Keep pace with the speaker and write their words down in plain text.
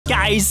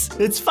Guys,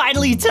 it's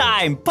finally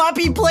time.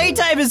 Poppy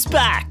Playtime is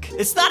back.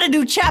 It's not a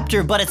new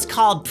chapter, but it's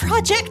called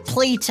Project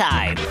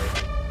Playtime.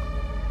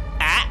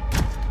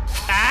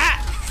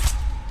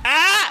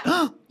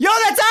 Yo,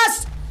 that's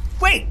us!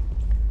 Wait,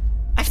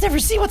 I've never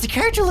seen what the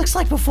character looks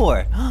like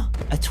before.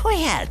 A toy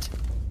head.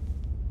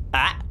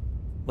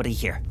 What did he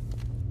hear?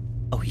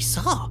 Oh, he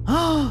saw.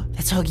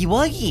 That's Huggy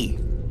Wuggy.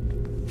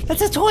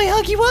 That's a toy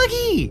Huggy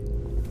Wuggy.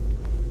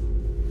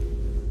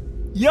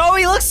 Yo,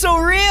 he looks so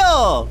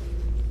real.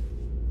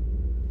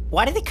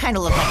 Why do they kind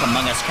of look like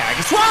Among Us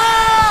characters?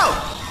 Whoa!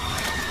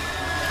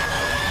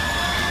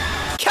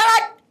 Kill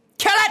it!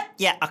 Kill it!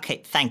 Yeah,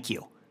 okay, thank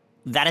you.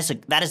 That is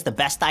the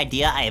best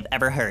idea I have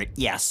ever heard,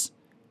 yes.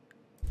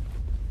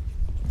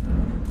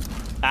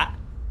 Okay!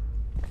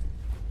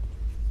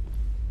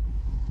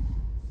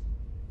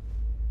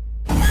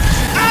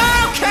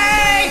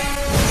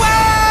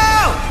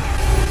 Whoa!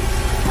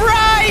 Bro,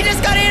 he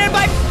just got eaten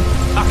by...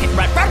 Okay,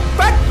 run.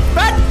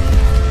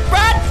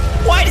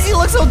 Why does he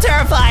look so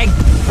terrifying?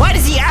 Why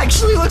does he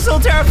actually look so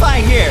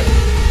terrifying here?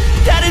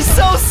 That is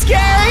so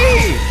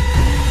scary!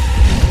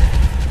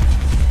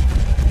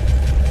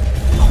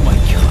 Oh my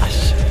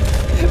gosh.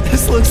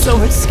 This looks so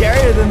much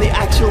scarier than the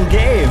actual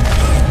game.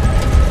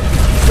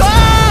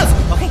 Ah!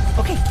 Okay,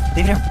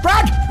 leave it here.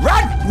 Run!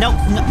 No,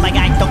 my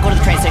guy, don't go to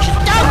the train station.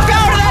 Don't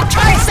go to the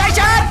train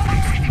station!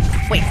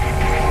 Wait,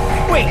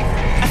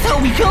 I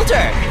thought we killed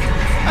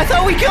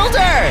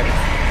her.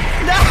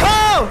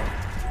 No!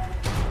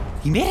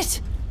 He made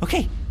it.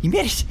 Okay, he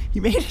made it.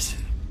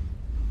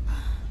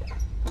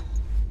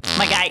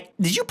 My guy,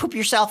 did you poop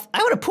yourself?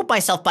 I would have pooped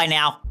myself by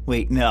now.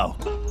 Wait, no.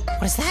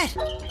 What is that?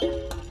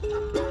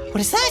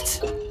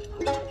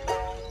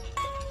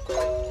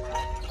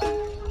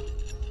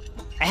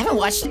 I haven't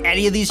watched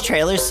any of these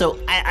trailers, so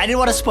I didn't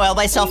want to spoil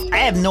myself. I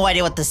have no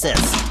idea what this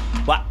is.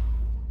 What?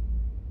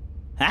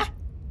 Huh?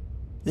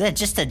 Is that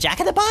just a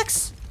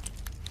jack-in-the-box?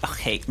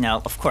 Okay,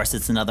 no, of course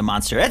it's another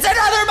monster. It's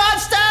another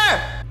monster!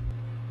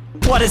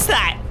 What is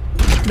that?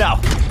 No.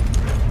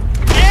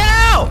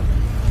 Ew!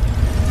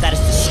 That is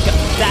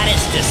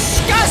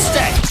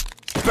disgusting!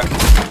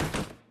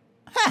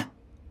 Huh.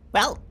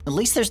 Well, at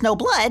least there's no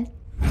blood.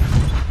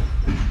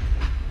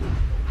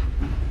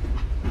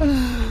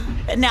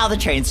 And now the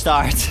train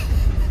starts.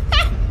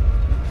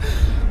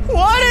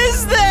 What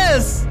is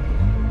this?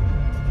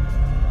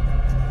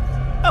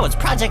 Oh, it's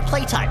Project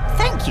Playtime.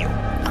 Thank you.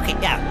 Okay,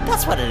 yeah,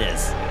 that's what it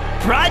is.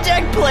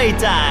 Project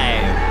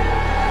Playtime!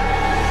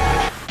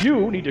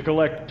 You need to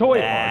collect toy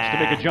parts to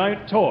make a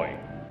giant toy.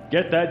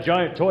 Get that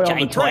giant toy on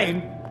the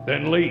train,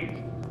 then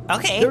leave.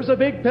 Okay. There's a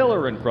big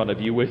pillar in front of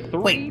you with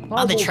three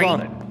puzzles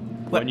on it.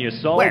 When you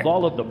solve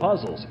all of the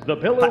puzzles, the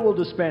pillar will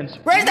dispense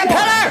Where's the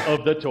pillar?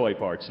 of the toy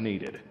parts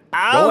needed.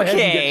 Okay. Go ahead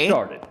and get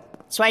started.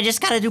 So I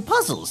just gotta do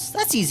puzzles.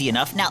 That's easy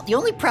enough. Now, the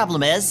only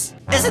problem is,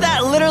 isn't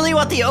that literally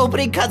what the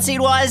opening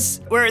cutscene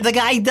was? Where the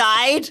guy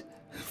died?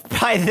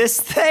 By this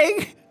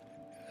thing?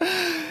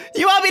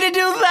 You want me to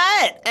do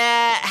that?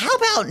 How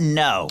about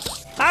no?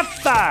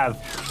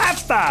 High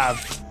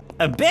five!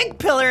 A big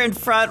pillar in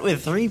front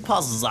with 3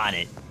 puzzles on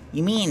it.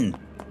 You mean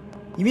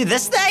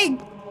this thing?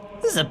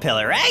 This is a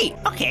pillar, right?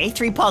 Okay,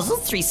 3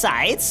 puzzles, 3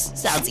 sides.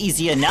 Sounds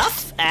easy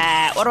enough.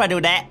 What do I do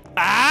with that?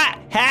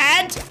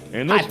 Head!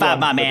 In this High five,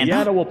 my man. The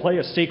piano will play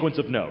a sequence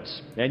of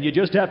notes, and you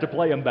just have to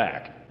play them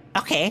back.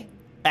 Okay.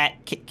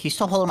 Can you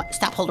stop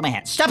holding my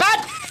hand? Stop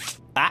it!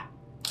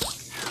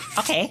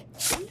 Okay.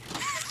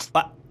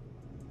 What?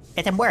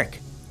 It didn't work.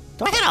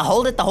 Do I gotta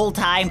hold it the whole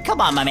time? Come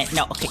on, my man.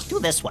 No, okay, do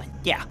this one.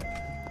 Yeah.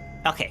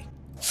 Okay.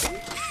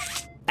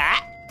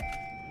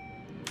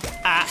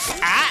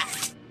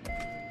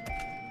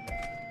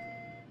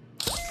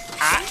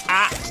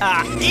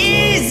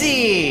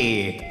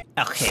 Easy!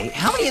 Okay,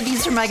 how many of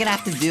these am I gonna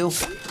have to do?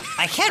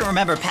 I can't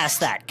remember past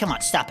that. Come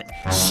on, stop it.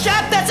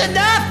 Stop, that's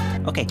enough!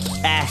 Okay,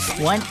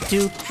 1,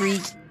 2, 3,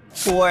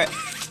 4,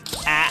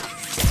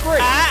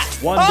 Great.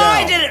 One down.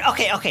 I did it!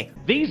 Okay.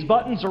 These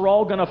buttons are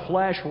all gonna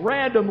flash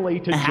randomly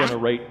to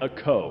generate a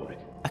code.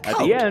 At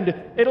the end,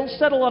 it'll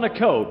settle on a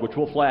code which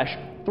will flash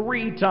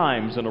 3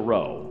 times in a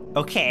row.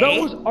 Okay.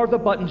 Those are the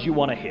buttons you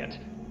want to hit.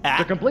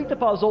 To complete the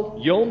puzzle,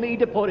 you'll need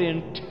to put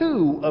in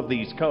 2 of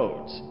these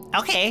codes.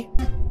 Okay.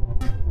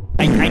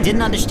 I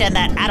didn't understand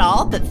that at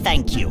all, but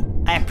thank you.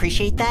 I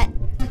appreciate that.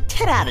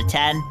 10 out of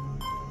 10.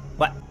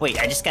 What? Wait,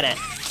 I just gotta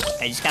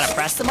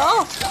press them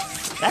all?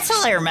 That's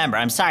all I remember.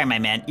 I'm sorry, my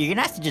man. You're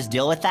gonna have to just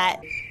deal with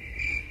that.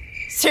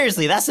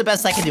 Seriously, that's the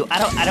best I can do. I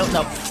don't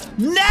know.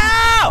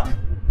 No!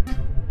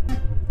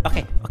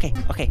 Okay.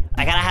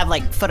 I gotta have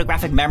like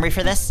photographic memory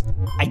for this.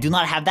 I do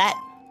not have that.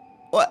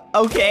 What?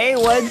 Okay,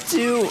 1,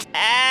 2. What's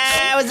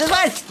this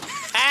one?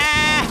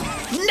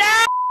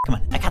 No! Come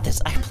on, I got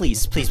this.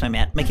 Please, my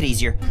man, make it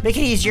easier.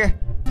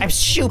 I'm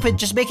stupid.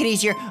 Just make it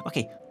easier.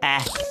 Okay.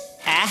 That's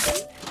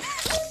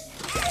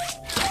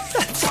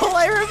all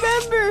I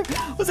remember.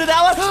 Was it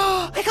that one?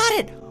 I got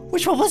it.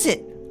 Which one was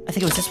it? I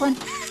think it was this one.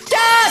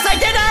 Yes, I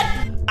did it.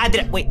 I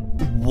did it. Wait,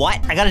 what?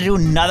 I gotta do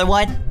another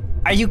one?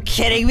 Are you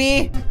kidding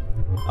me?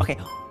 Okay.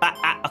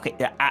 Okay,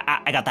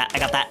 I got that. I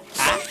got that.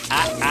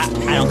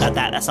 I don't got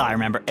that. That's all I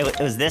remember. It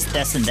was this,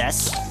 and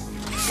this.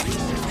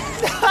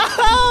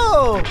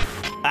 No!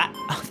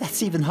 Oh,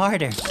 that's even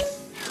harder.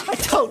 I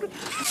don't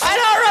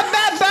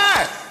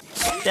remember!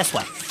 This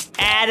one,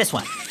 and this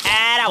one,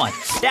 and that one,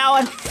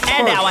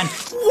 and that one.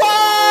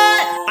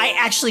 What? I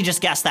actually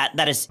just guessed that.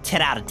 That is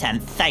 10 out of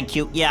 10. Thank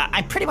you. Yeah,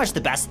 I'm pretty much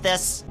the best at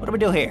this. What do we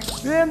do here?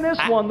 In this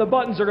one, the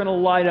buttons are gonna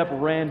light up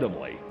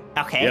randomly.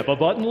 Okay. If a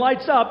button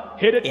lights up,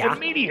 hit it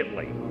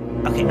immediately.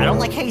 Okay, I don't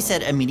like how you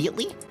said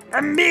immediately.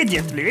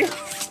 Immediately?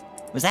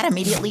 Was that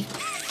immediately?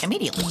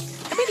 Immediately.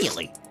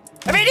 Immediately.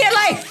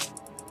 Immediately!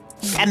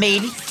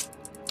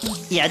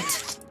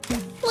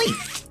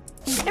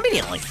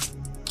 Immediately.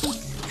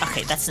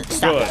 Okay, that's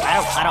stop. Good.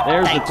 I don't.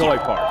 There's thank the toy you.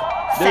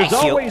 part. There's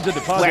always a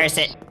deposit. Where is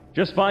it?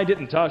 Just find it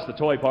and toss the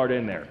toy part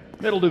in there.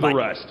 It'll do the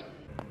rest.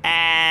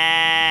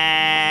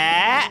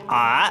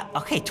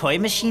 Okay, toy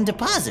machine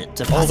deposit.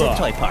 Hold on.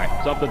 Toy part.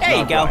 Something's there you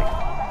not go.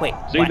 right. Wait.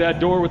 See what? that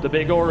door with the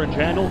big orange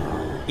handle?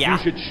 Yeah.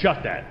 You should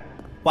shut that.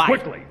 Why?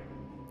 Quickly.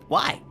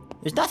 Why?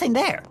 There's nothing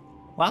there.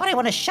 Why would I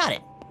want to shut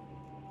it?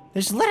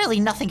 There's literally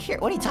nothing here.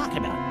 What are you talking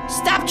about?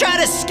 Stop trying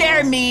to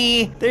scare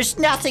me! There's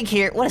nothing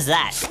here. What is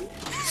that?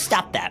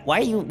 Stop that. Why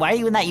are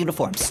you in that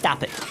uniform?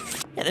 Stop it.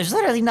 Yeah, there's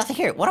literally nothing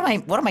here. What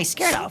am I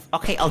scared of?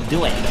 Okay, I'll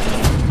do it.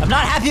 I'm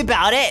not happy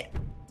about it.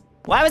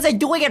 Why was I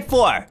doing it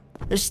for?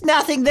 There's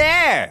nothing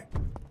there.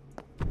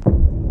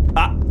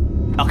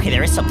 Okay,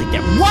 there is something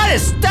there. What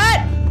is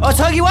that? Oh, it's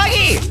Huggy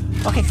Wuggy!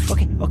 Okay.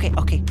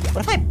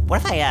 What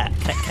if I,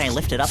 can I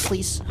lift it up,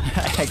 please?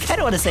 I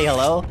kinda wanna say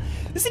hello.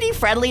 Isn't he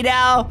friendly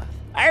now?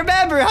 I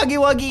remember Huggy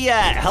Wuggy,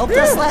 helped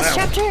us last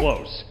chapter.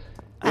 Close.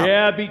 Oh.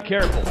 Yeah, be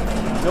careful.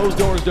 Those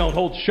doors don't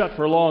hold shut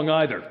for long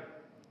either.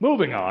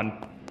 Moving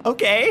on.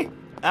 Okay.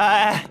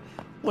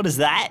 What is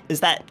that?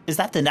 Is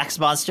that the next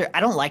monster? I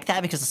don't like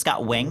that because it's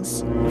got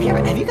wings.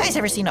 Have you guys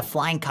ever seen a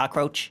flying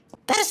cockroach?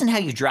 That isn't how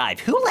you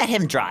drive. Who let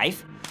him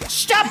drive?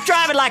 Stop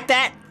driving like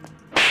that!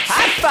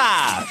 High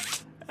five!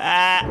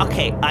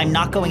 Okay, I'm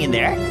not going in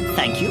there.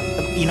 Thank you.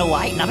 You know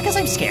why? Not because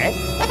I'm scared.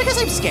 Not because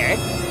I'm scared.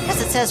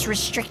 Because it says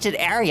restricted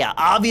area,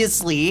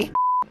 obviously.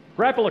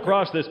 Grapple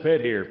across this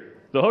pit here.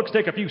 The hooks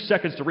take a few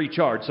seconds to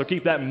recharge, so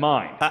keep that in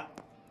mind.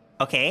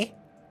 Okay.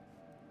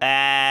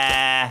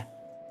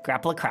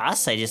 Grapple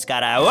across. I just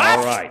gotta... What?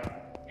 All right.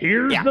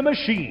 Here's the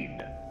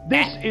machine.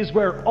 This is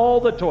where all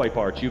the toy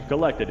parts you've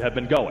collected have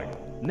been going.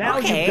 Now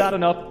you've got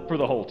enough for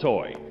the whole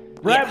toy.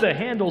 Grab the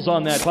handles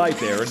on that pipe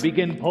there and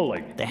begin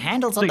pulling. The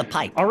handles on the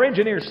pipe? Our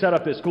engineers set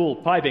up this cool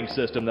piping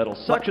system that'll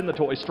suction the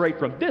toy straight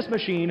from this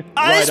machine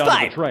right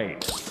onto the train.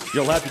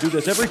 You'll have to do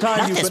this every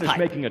time you finish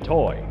making a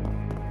toy.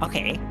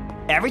 Okay.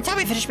 Every time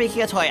I finish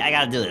making a toy, I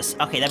gotta do this.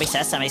 Okay, that makes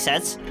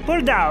sense, Pull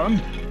it down.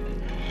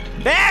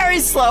 Very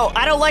slow.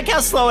 I don't like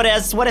how slow it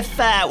is. What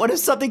if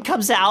something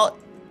comes out?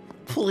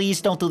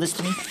 Please don't do this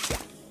to me.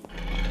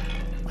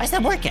 Why is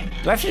that working?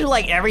 Do I have to do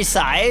like every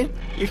side?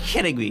 You're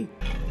kidding me.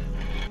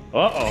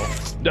 Uh-oh.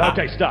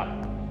 Okay, stop.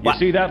 You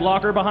see that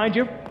locker behind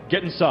you?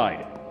 Get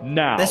inside.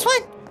 Now. This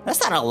one? That's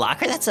not a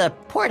locker, that's a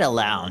porta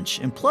lounge.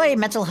 Employee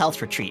mental health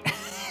retreat.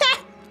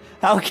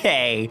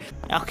 Okay,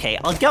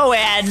 I'll go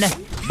in.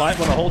 Might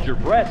want to hold your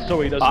breath so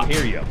he doesn't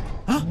hear you.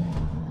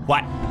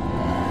 What?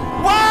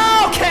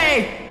 Whoa,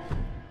 okay!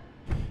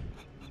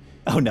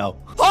 Oh no.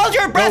 Hold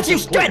your breath, you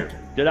stupid!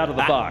 Get out of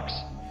the box.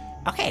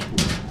 Okay,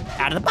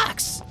 out of the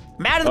box.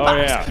 I'm out of the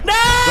box. Yeah. No!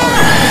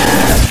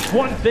 Sorry.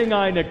 One thing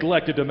I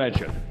neglected to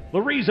mention.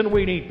 The reason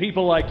we need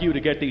people like you to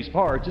get these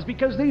parts is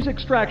because these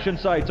extraction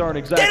sites aren't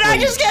exactly... Did I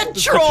just get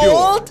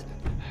trolled?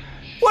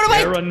 What am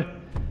Aaron,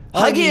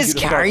 Huggy is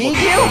carrying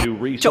you? New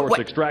resource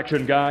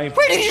extraction guy.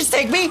 Where did you just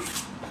take me?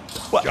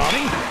 What?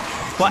 Johnny?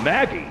 What?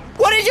 Maggie?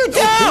 What did you do?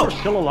 You're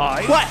still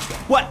alive. What?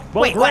 Well,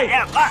 wait, great.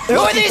 who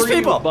are these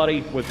people?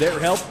 Buddy, with their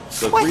help,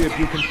 the three of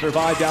you can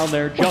survive down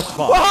there just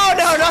fine. Whoa,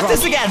 no, not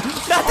this again.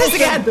 Not this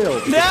again.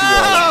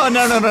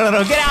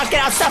 No. Get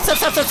out. Stop.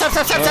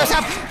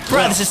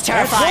 Bro, this is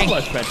terrifying.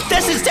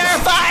 This is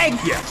terrifying.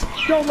 Yes.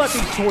 Don't let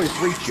these toys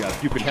reach you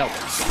if you can help it.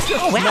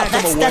 Oh, wow,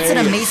 that's an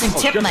amazing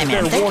tip, my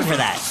man. Thank you for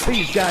that.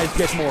 These guys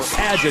get more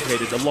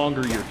agitated the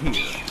longer you're here.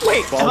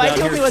 Wait, am I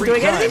the only one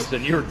doing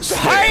anything?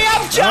 Hurry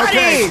up, Johnny!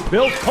 Okay,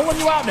 Bill's pulling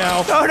you out now. No.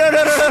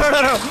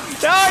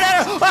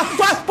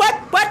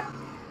 What?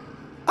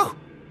 Oh,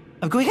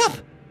 I'm going up.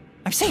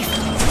 I'm safe. You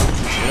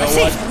know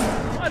what?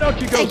 Why don't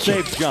you go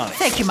save Johnny?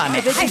 Thank you, my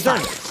man. High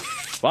five.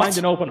 Find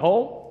an open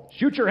hole,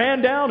 shoot your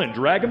hand down, and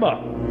drag him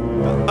up.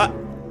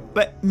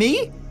 But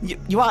me?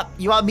 You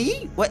want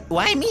me? What?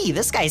 Why me?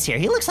 This guy's here.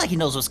 He looks like he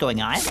knows what's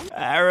going on.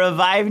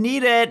 Revive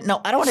needed. No,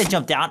 I don't want to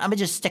jump down. I'm gonna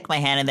just stick my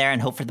hand in there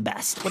and hope for the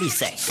best. What do you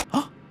say?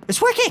 Oh,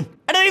 it's working.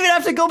 I don't even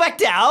have to go back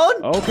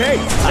down. Okay.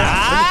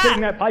 Now, finish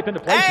getting that pipe into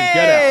place and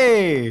get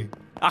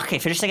out. Okay,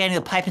 finish getting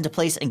the pipe into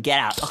place and get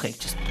out. Okay,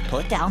 just pull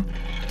it down.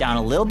 Down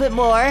a little bit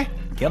more.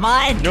 Come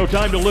on. No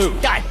time to lose.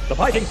 Die. The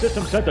piping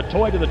system sent the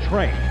toy to the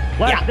train.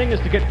 Last thing is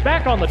to get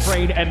back on the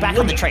train and back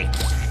on the train.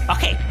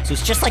 Okay, so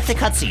it's just like the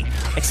cutscene,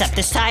 except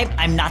this time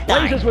I'm not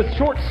dying. Blazes with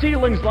short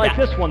ceilings like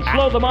this one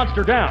slow the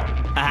monster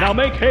down. Now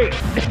make haste.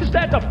 Is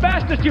that the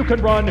fastest you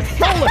can run? Roll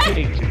if you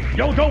need to.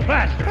 You'll go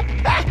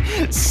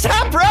faster.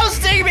 Stop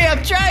roasting me!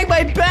 I'm trying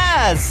my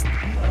best!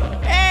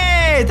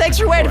 Hey, thanks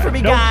for waiting for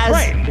me, guys.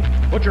 Train.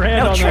 Put your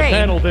hand on that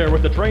panel there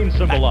with the train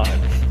symbol on it.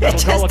 It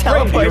just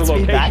teleports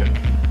me back.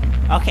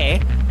 Okay,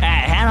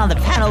 hand on the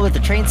panel with the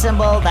train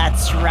symbol.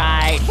 That's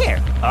right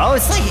here. Oh,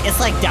 it's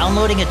like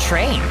downloading a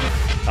train.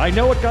 I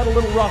know it got a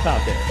little rough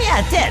out there. Yeah,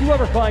 it did. If you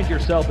ever find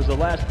yourself as the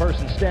last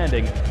person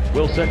standing,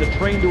 we'll send a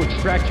train to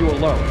extract you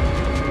alone.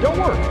 Don't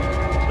worry,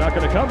 it's not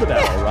going to come to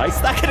that, all right?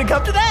 It's not going to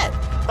come to that.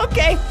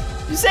 Okay,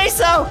 you say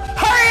so.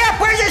 Hurry up!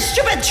 Where's this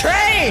stupid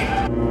train?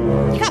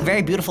 You got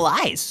very beautiful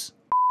eyes.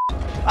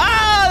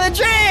 Oh, the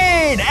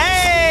train!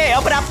 Hey,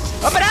 open up!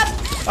 Open up!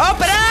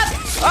 Open up!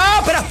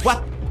 Open up!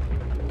 What?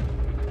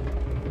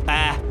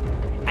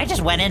 I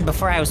just went in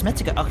before I was meant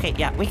to go. Okay,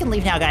 yeah, we can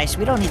leave now, guys.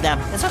 We don't need them.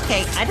 It's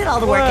okay. I did all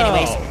the work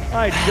anyways.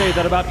 I'd say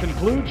that about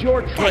concludes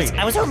your training. Guys,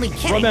 I was only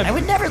kidding. Remember, I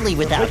would never leave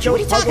without you. What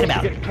are you talking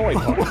about?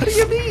 What do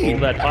you mean?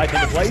 Hold that pipe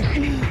into place,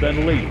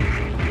 then leave.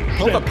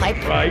 Hold the pipe?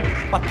 Right.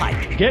 What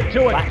pipe? Get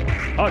to it. What?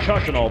 Hush,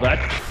 hush, and all that.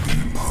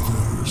 The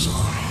others are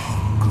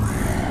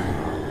hungry.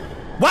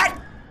 What?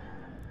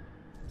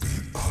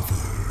 The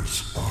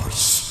others are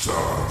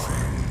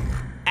starving.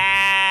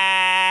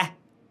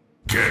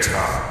 Get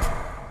up.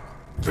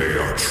 They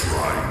are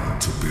trying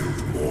to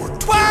build more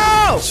toys.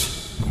 Whoa!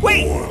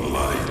 Wait! More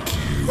like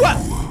you. What?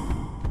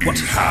 It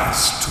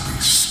has to be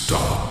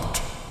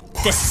stopped.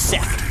 This is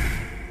sick.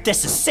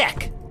 This is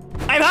sick.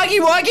 I'm Huggy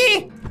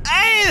Wuggy!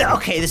 Hey!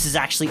 Okay, this is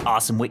actually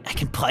awesome. Wait, I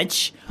can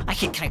punch?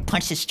 Can I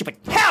punch this stupid...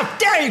 How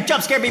dare you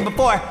jump scare me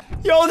before?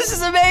 Yo, this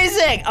is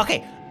amazing!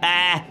 Okay,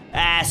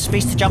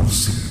 space to jump.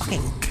 Okay.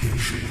 The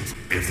location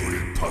of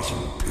every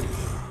puzzle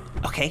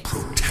pillar. Okay.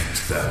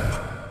 Protect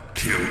them.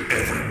 Kill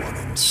everyone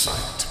in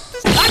sight.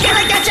 I'm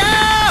gonna get you!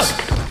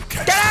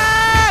 Get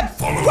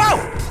him! Whoa!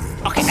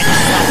 Okay,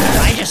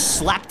 I just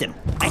slapped him.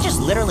 I just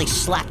literally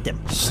slapped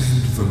him.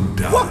 Send them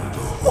down.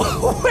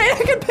 Whoa! Wait,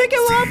 I can pick him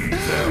up!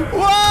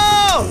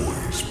 Whoa!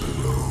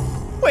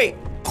 Wait,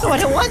 no, I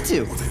don't want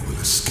to.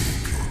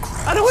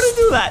 I don't want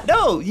to do that.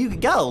 No, you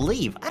go,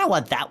 leave. I don't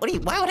want that.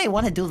 Why would I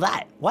want to do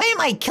that? Why am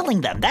I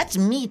killing them? That's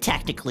me,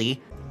 technically.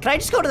 Can I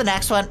just go to the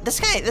next one? This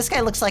guy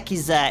looks like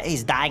he's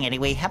dying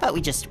anyway. How about we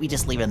just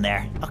leave him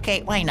there?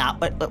 Okay, why not?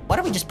 But why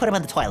don't we just put him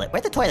in the toilet?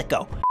 Where'd the toilet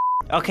go?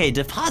 Okay,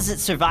 deposit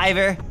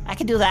survivor. I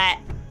can do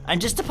that. I'm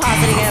just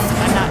depositing him.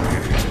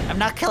 I'm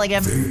not killing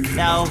him.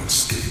 No.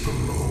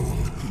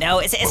 No,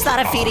 it's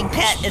not a feeding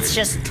pit.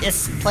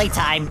 It's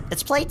playtime.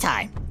 It's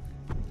playtime.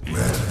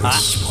 Let the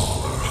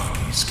smaller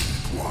huggies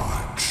keep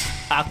watch.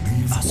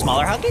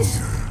 Smaller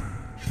huggies?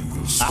 He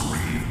will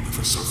scream if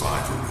a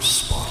survivor is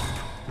spotted.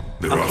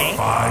 There are 5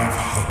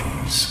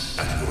 huggies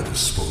at your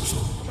disposal.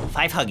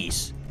 5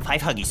 huggies.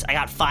 5 huggies. I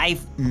got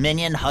 5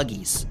 minion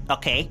huggies.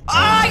 Okay. Oh,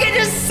 I can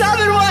just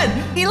summon one!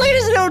 He look at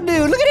his little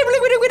dude. Look at him.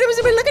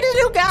 Look at his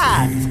little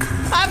guy.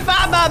 I'm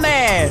Baba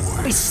Man.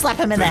 Let me slap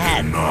him in the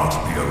head. They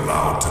cannot be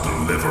allowed to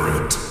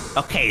deliver it.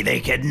 Okay, they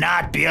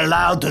cannot be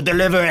allowed to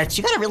deliver it.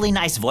 You got a really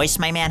nice voice,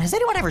 my man. Has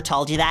anyone ever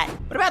told you that?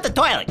 What about the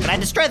toilet? Can I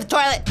destroy the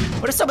toilet?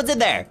 What if someone's in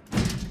there?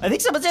 I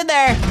think someone's in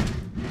there.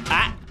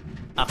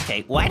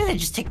 Okay, why did it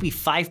just take me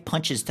 5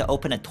 punches to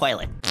open a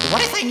toilet?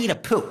 What if I need a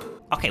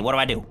poop? Okay, what do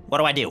I do? What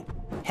do I do?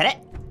 Hit it?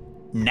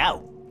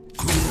 No.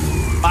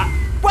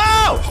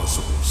 Whoa!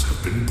 Puzzles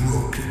have been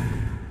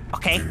broken.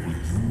 Okay. They will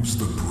use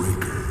the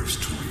breakers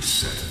to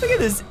reset. Look at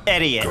this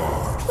idiot.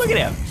 Look at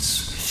him.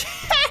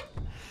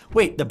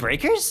 Wait, the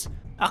breakers?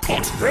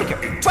 Okay, breaker.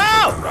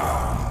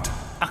 Whoa!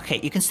 Okay,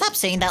 you can stop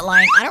saying that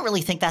line. I don't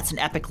really think that's an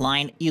epic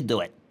line. You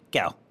do it.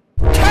 Go.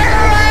 Turn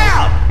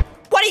around!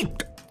 What are you...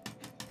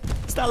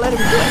 It's not letting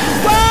me do it.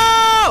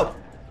 Whoa!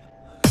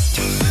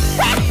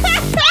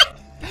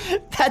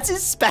 That's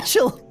his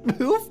special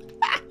move?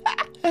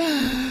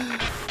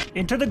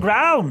 Into the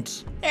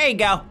ground. There you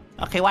go.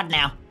 Okay, what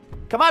now?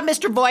 Come on,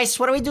 Mr. Voice.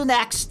 What do we do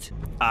next?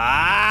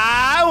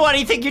 What do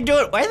you think you're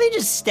doing? Why are they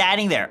just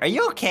standing there? Are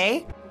you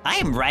okay? I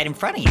am right in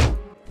front of you.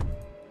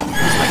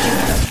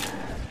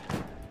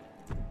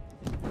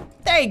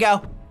 There you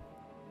go.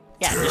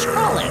 Yeah, just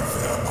crawl in.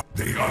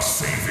 They are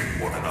saving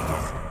one another.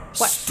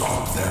 What?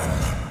 Stop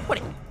them.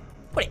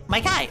 What, my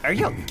guy,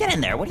 get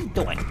in there. What are you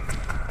doing?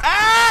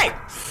 Hey!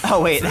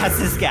 Oh, wait, that's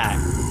this guy.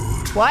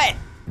 What?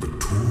 The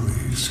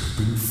toys have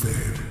been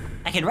fed.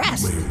 I can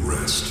rest. You may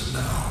rest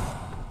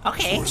now.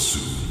 Okay. For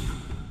soon,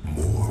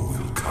 more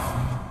will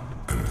come,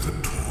 and the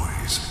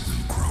toys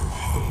will grow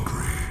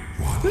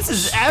hungry. This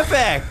is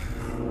epic.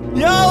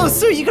 Yo,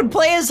 so you can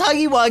play as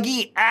Huggy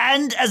Wuggy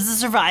and as the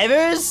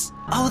survivors?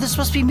 Oh, this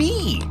must be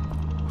me.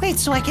 Wait,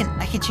 so I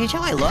can change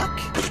how I look?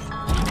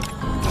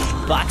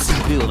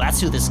 BOXY BOO, that's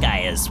who this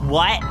guy is.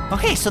 What?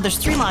 Okay, so there's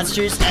 3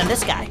 monsters and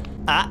this guy.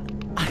 I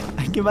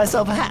give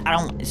myself a hat. I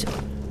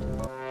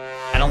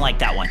don't like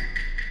that one.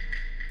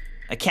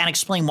 I can't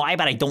explain why,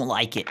 but I don't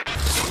like it.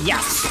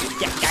 Yes.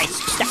 Yeah, guys,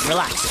 stop,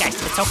 relax, guys.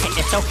 It's okay.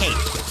 It's okay.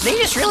 They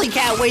just really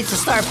can't wait to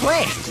start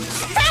playing.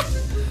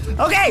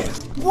 Okay.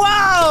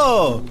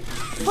 Whoa.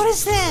 What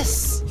is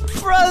this?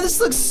 Bro, this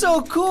looks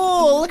so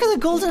cool. Look at the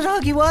golden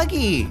Huggy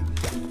Wuggy.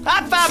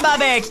 High five, my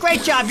man.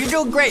 Great job. You're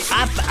doing great.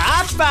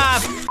 High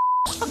five.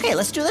 Okay,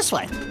 let's do this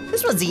one.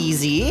 This one's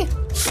easy.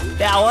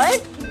 That one.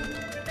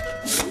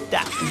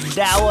 That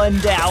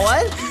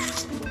one.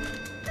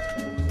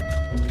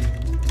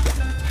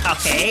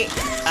 Okay.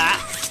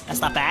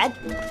 That's not bad.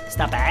 It's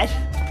not bad.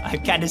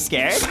 I'm kind of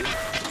scared.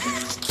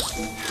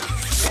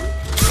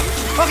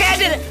 Okay, I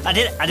did it.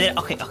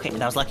 Okay,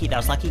 that was lucky.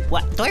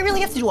 What? Do I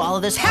really have to do all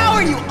of this? How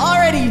are you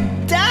already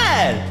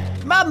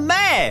dead? My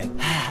man.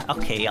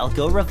 Okay, I'll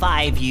go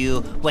revive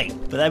you. Wait,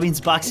 but that means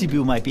BOXY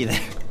BOO might be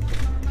there.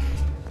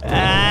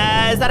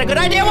 Is that a good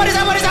idea? What is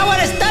that? What is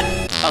that?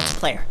 Oh, it's a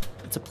player.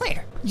 It's a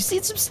player. You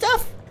seen some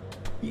stuff?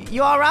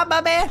 You all right,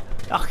 my man?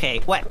 Okay,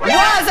 what? What is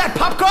that,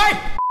 popcorn?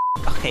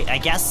 Okay, I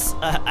guess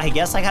I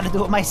gotta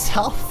do it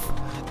myself.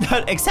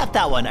 Except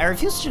that one. I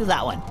refuse to do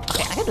that one.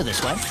 Okay, I can do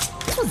this one.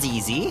 This one's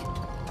easy,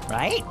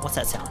 right? What's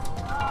that sound?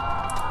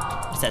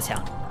 What's that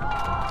sound?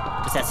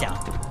 What is that sound?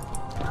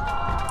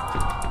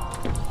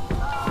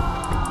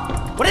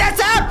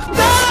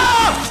 No!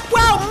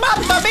 Whoa,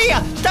 mamma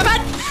mia! Stop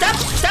it! Stop!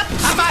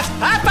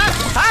 High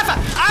five!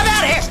 I'm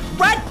out of here!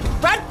 Run!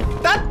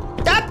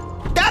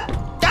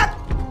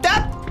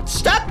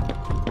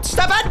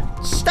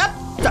 Stop!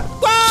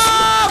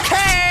 Whoa,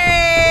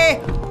 okay!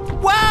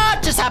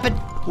 What just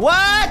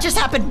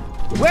happened?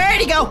 Where'd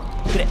he go?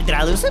 Did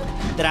I lose him?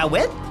 Did I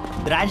win?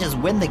 Did I just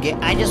win the game?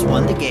 I just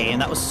won the game.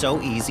 That was so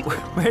easy.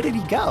 Where did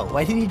he go?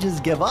 Why didn't he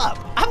just give up?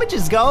 I'ma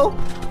just go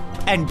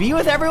and be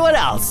with everyone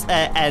else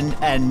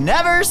and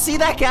never see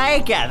that guy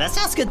again. That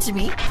sounds good to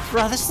me.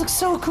 Bro, this looks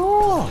so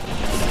cool.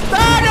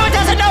 Oh, no, it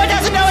doesn't.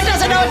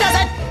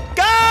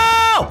 Go!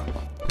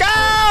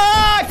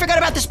 I forgot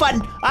about this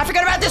button.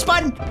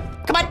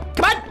 Come on.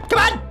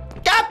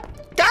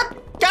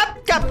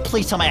 Jump.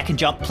 Please tell me I can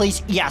jump.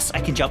 Please. Yes,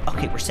 I can jump.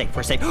 Okay, we're safe.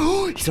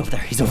 He's over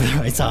there.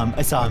 I saw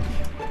him.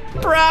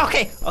 Bro,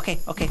 okay.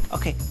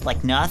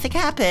 Like nothing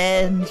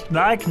happened.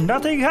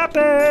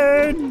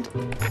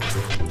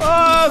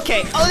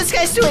 Okay. Oh, this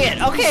guy's doing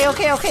it.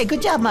 Okay.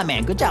 Good job, my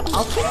man. Good job.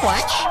 I'll keep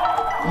watch.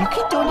 You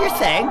keep doing your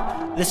thing.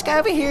 This guy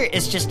over here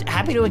is just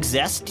happy to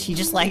exist. He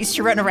just likes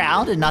to run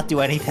around and not do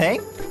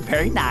anything.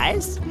 Very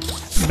nice.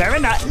 No,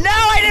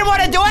 I didn't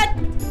want to do it.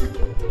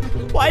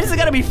 Why is it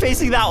gotta be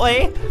facing that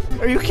way?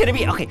 Are you kidding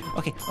me? Okay.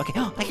 Oh,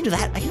 I can do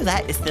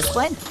that. Is this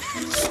one?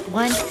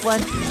 One. No,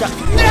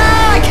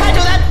 I can't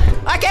do that.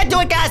 I can't do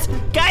it, guys.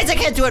 I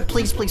can't do it.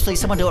 Please,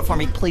 someone do it for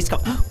me. Please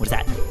come. What is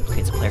that?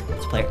 Okay, it's a player.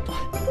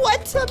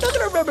 What? I'm not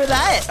gonna remember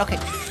that. Okay.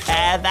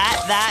 That.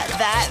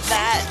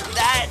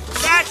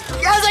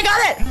 Yes, I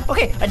got it.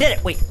 Okay, I did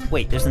it. Wait.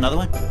 There's another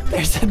one.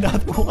 I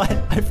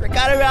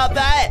forgot about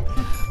that.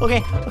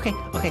 Okay.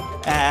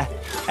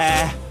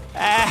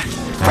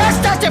 Press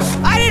touch him!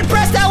 I didn't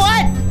press that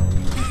one!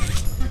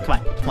 Come on.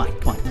 Come on!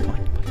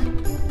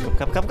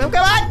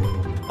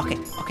 Okay.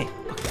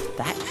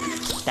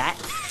 That.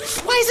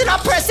 Why is it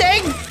not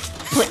pressing?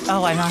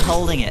 Oh, I'm not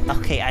holding it.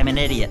 Okay, I'm an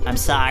idiot. I'm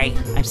sorry.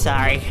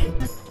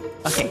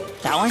 Okay,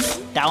 that one.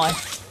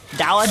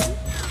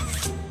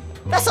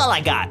 That's all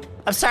I got.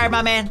 I'm sorry,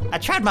 my man. I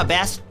tried my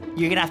best.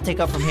 You're gonna have to take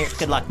over from here.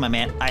 Good luck, my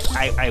man.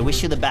 I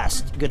wish you the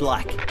best. Good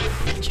luck.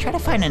 Let's try to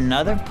find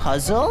another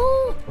puzzle.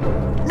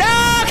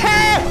 No,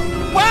 okay!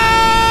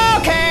 Whoa,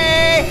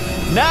 okay!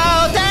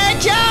 No,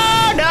 thank you!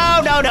 No!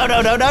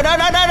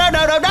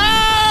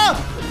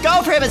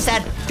 Go for him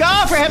instead! Go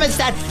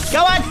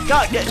on!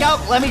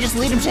 Let me just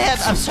lead him to him.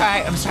 I'm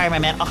sorry, my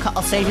man.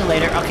 I'll save you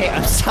later. Okay,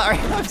 I'm sorry.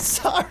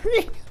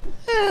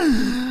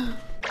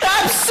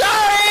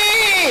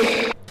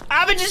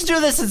 I'm gonna just do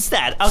this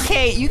instead,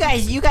 okay? You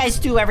guys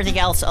do everything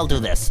else. I'll do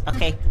this,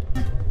 okay?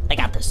 I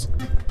got this.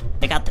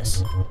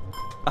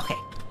 Okay.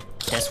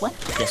 This one.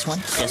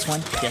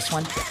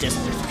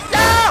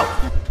 No!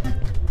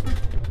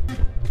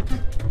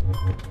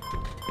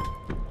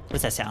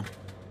 What's that sound?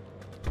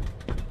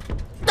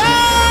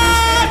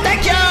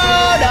 Thank you!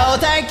 No,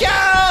 thank you!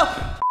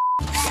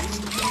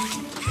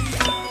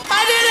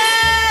 I did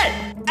it!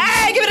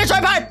 Hey, give it a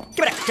tripod!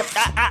 Give it a...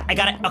 I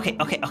got it. Okay.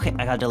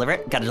 I gotta deliver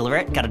it.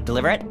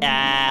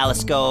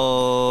 Let's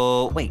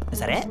go... Wait, is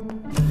that it?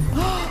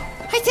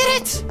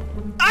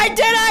 I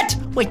did it!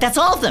 Wait, that's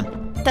all of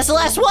them. That's the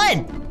last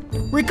one.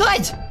 We're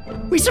good.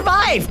 We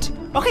survived.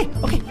 Okay.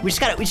 We just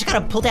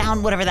gotta pull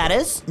down whatever that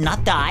is.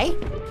 Not die.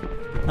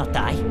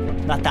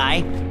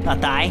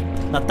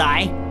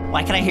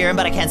 Why can I hear him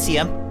but I can't see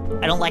him?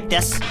 I don't like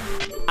this.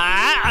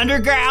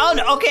 Underground.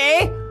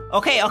 Okay.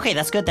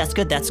 That's good.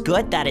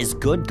 That is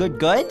good.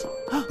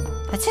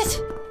 That's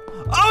it.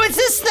 Oh, it's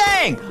this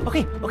thing.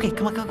 Okay.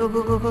 Come on, go.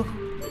 Go!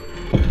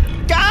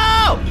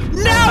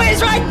 No,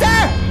 he's right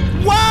there.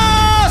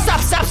 Whoa!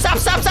 Stop!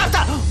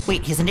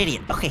 Wait, he's an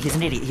idiot. Okay, he's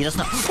an idiot. He doesn't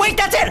know. Wait,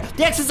 that's it.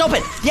 The exit's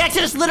open. The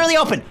exit is literally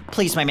open.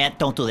 Please, my man,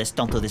 don't do this.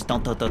 Don't. He's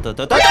right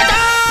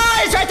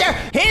there.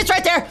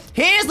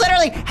 He is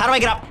literally. How do I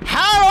get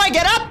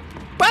up?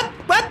 What?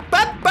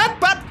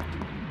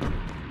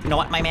 You know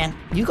what, my man?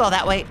 You go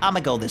that way. I'm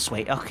gonna go this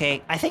way.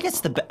 Okay. I think it's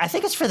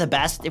for the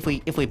best if we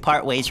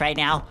part ways right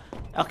now.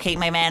 Okay,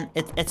 my man,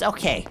 it's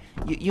okay.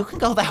 You can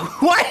go that way.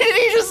 Why did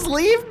he just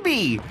leave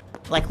me?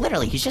 Like,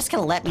 literally, he's just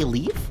gonna let me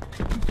leave?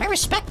 I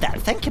respect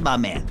that. Thank you, my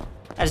man.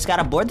 I just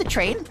gotta board the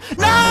train.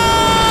 No!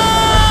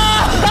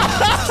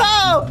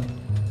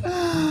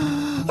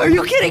 Are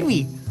you kidding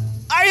me?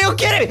 Are you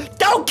kidding me?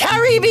 Don't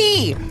carry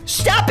me!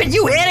 Stop it,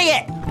 you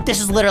idiot!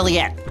 This is literally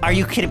it. Are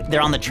you kidding me?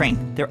 They're on the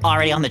train. They're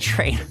already on the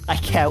train. I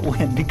can't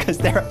win because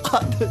they're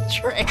on the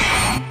train.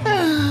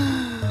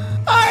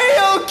 Are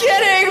you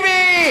kidding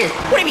me?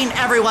 What do you mean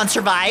everyone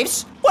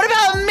survives? What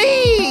about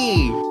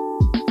me?